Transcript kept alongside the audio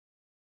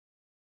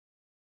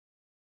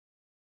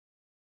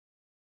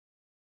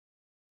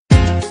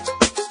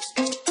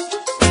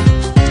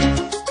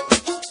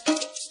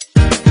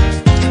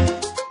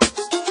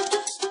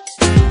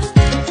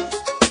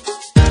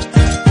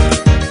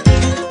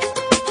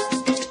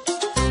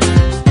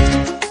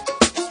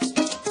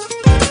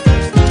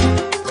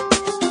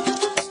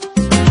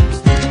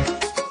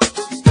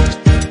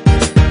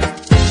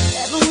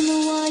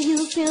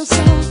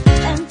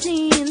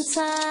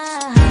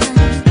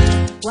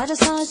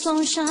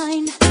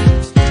sunshine,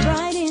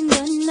 bright in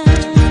the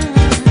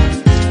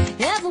night.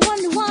 Ever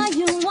wonder why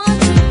you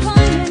want to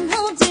cry and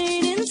hold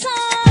it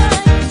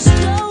inside? Just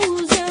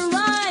close your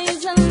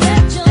eyes and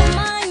let your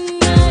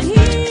mind at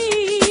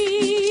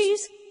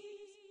ease.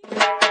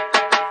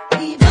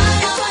 Y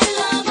baila,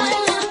 baila,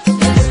 baila,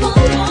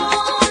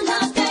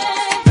 descontrólate.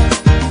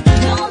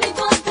 No me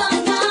importa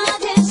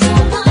nadie,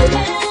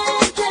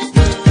 solamente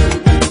tú.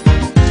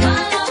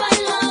 Baila,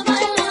 baila,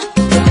 baila,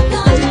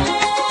 tócame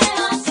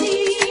así.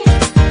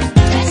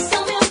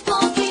 Bésame un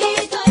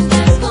poquito y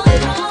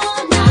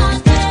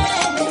descontrólate.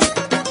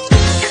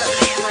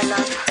 My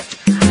love,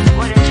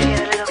 why don't you get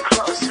a little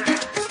closer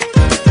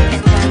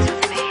and dance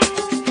with me?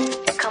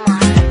 Come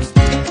on.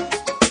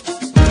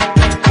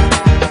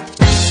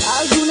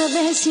 ¿Alguna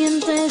vez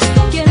sientes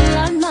que el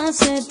alma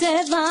se te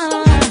va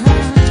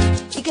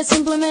y que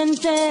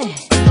simplemente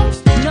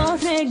no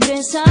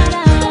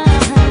regresará?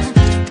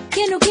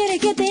 Que no quiere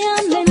que te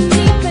amen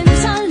ni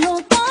pensarlo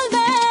tal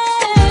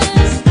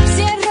vez.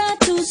 Cierra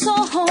tus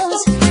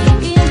ojos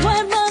y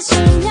vuelve a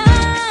soñar.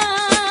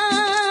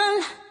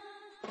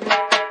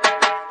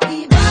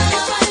 Y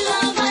baila, baila,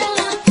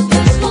 baila,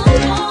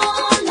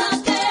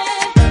 descontrólate.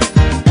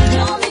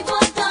 No me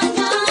importa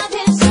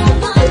nadie,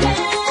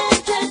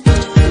 solamente tú.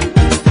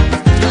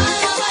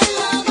 Baila,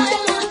 baila,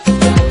 baila,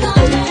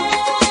 tócame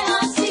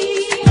así.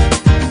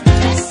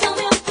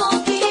 Bésame un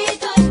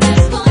poquito y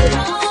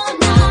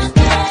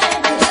descontrólate.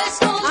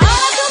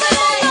 Ahora todo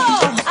el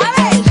mundo, a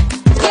ver,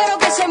 quiero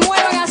que se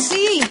muevan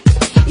así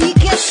y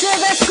que se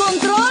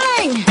descontrolen.